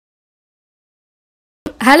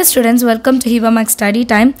Hello students, welcome to Hiba Max Study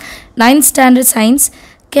Time. 9th Standard Science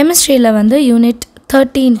Chemistry la vandu Unit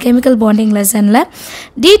 13 Chemical Bonding lesson la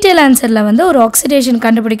detail answer la vandu or oxidation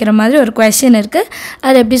கண்டுபிடிக்கிற மாதிரி ஒரு question இருக்கு.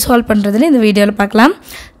 அது எப்படி solve பண்றதுன்னு இந்த வீடியோல பார்க்கலாம்.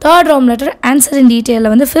 Third round letter answer in detail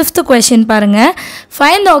la vandu fifth question பாருங்க.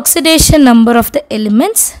 Find the oxidation number of the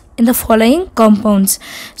elements in the following compounds.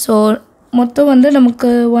 So மொத்தம் வந்து நமக்கு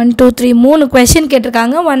 1 2 3 மூணு क्वेश्चन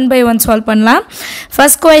கேட்டிருக்காங்க. ஒன் பை ஒன் சால்வ் பண்ணலாம்.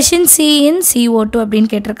 First question C in CO2 அப்படினு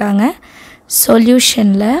கேட்டிருக்காங்க.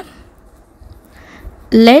 சொல்யூஷன்ல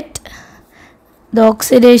let the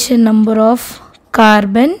oxidation number of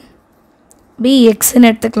carbon be x ன்னு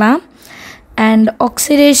எடுத்துக்கலாம். and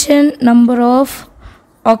oxidation number of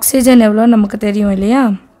oxygen எவ்வளோ நமக்கு தெரியும் இல்லையா,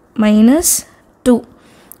 -2.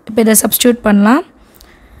 இப்போ இதை சப்ஸ்டிட்யூட் பண்ணலாம்.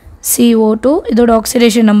 CO2 இதோட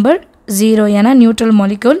oxidation number 0 ஏன்னா நியூட்ரல்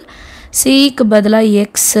மாலிக்யூல். Cக்கு பதிலாக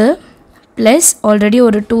x ப்ளஸ் ஆல்ரெடி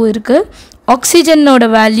ஒரு 2 இருக்குது. ஆக்சிஜனோட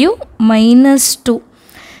value -2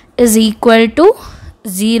 is equal to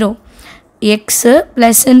 0. x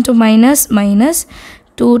plus into minus minus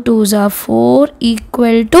 2 2s are 4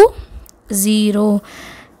 equal to 0.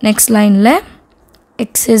 next line la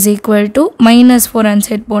x is equal to -4 and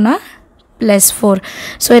set pona +4.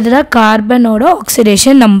 so idha carbon oda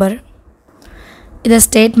oxidation number. இதை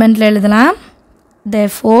ஸ்டேட்மெண்ட்டில் எழுதலாம்.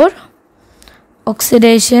 therefore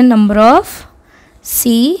oxidation number of C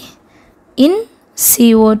in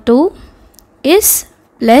CO2 is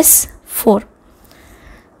 +4.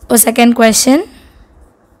 or second question,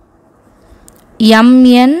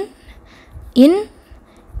 Mn in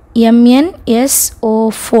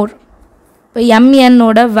MnSO4. இப்போ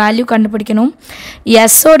Mnோட value கண்டுபிடிக்கணும்.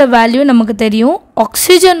 Sோட value நமக்கு தெரியும்,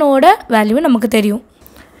 ஆக்சிஜனோட value நமக்கு தெரியும்.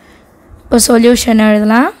 இப்போ solution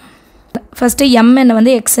எழுதலாம். ஃபஸ்ட்டு Mn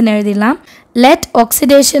வந்து எக்ஸ்ன்னு எழுதிடலாம். let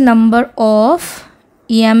oxidation number of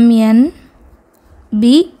Mn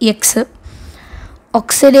be x.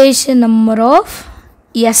 oxidation number of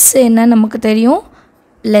S என்ன நமக்கு தெரியும்,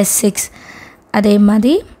 +6. அதே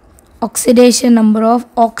மாதிரி oxidation number of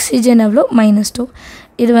oxygen எவ்வளோ, -2.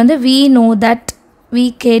 இது வந்து we know that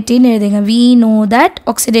VKTன்னு எழுதுங்க. we know that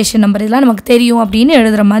oxidation number இதெல்லாம் நமக்கு தெரியும் அப்படின்னு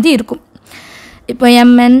எழுதுகிற மாதிரி இருக்கும். இப்போ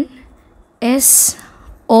Mn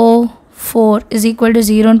SO4 is equal to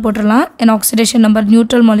 0 ன்னு போட்டுடலாம். and oxidation number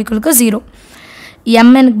neutral மாலிகுலுக்கு 0.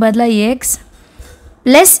 Mnக்கு பதிலாக x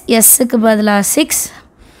ப்ளஸ் Sக்கு பதிலாக 6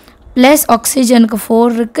 ப்ளஸ் ஆக்சிஜனுக்கு 4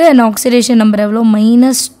 இருக்குது. and oxidation number எவ்வளோ,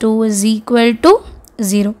 -2 is equal to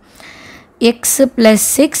 0. x plus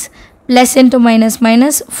 6 plus into minus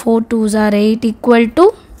minus 4 2s are 8 equal to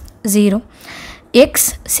 0. x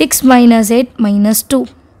 6 minus 8 -2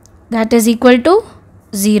 that is equal to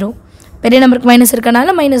 0. பெரிய நம்பருக்கு minus இருக்கனால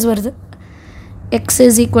minus வருது. x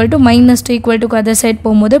is equal to -2 equal to other side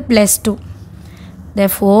போகும்போது +2.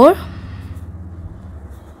 therefore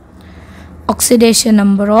oxidation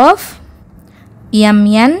number of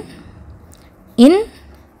Mn in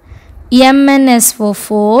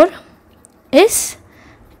MnSO4 is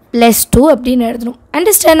 +2 அப்படின்னு எழுதணும்.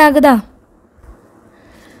 Understand ஆகுதா?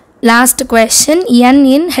 Last question N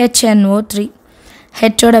in HNO3.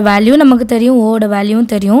 ஹெச்சோட value நமக்கு தெரியும், ஓட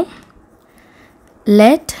வேல்யூவும் தெரியும்.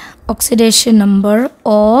 let oxidation number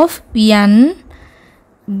of N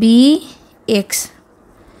be x.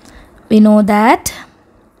 we know that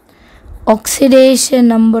oxidation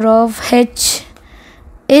number of H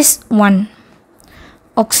is 1.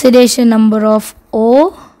 oxidation number of O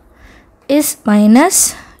is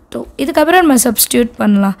 -2. இதுக்கப்புறம் நம்ம சப்ஸ்டியூட்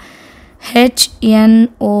பண்ணலாம்.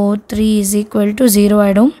 HNO3 is equal to 0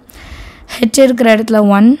 ஆகிடும். H இருக்கிற இடத்துல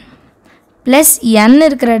 1 ப்ளஸ் N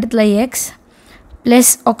இருக்கிற இடத்துல x ப்ளஸ்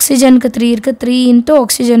ஆக்சிஜனுக்கு 3 இருக்குது. 3 into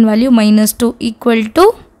oxygen value -2 equal to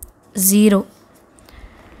 0.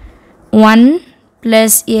 1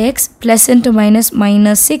 plus X plus into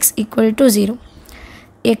 -6 equal to 0.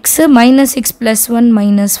 x -6 plus 1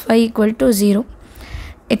 -5 equal to 0.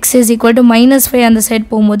 x is equal to -5 அந்த சைட்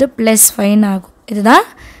போகும்போது +5 ஆகும். இதுதான்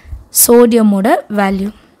சோடியமோட value.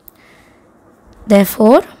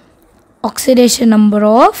 therefore oxidation number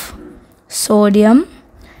of sodium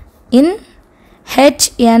in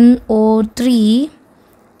HNO3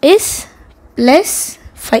 is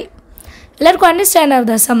 +5. எல்லாருக்கும் understand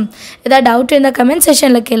ஆகுதா some? ஏதாவது doubt இருந்தால் comment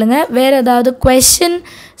செஷனில் கேளுங்க. வேறு ஏதாவது கொஸ்டின்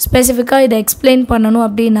ஸ்பெசிஃபிக்காக இதை எக்ஸ்பிளைன் பண்ணணும்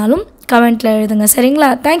அப்படின்னாலும் கமெண்ட்டில் எழுதுங்க. சரிங்களா?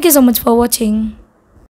 தேங்க்யூ ஸோ மச் ஃபார் வாட்சிங்.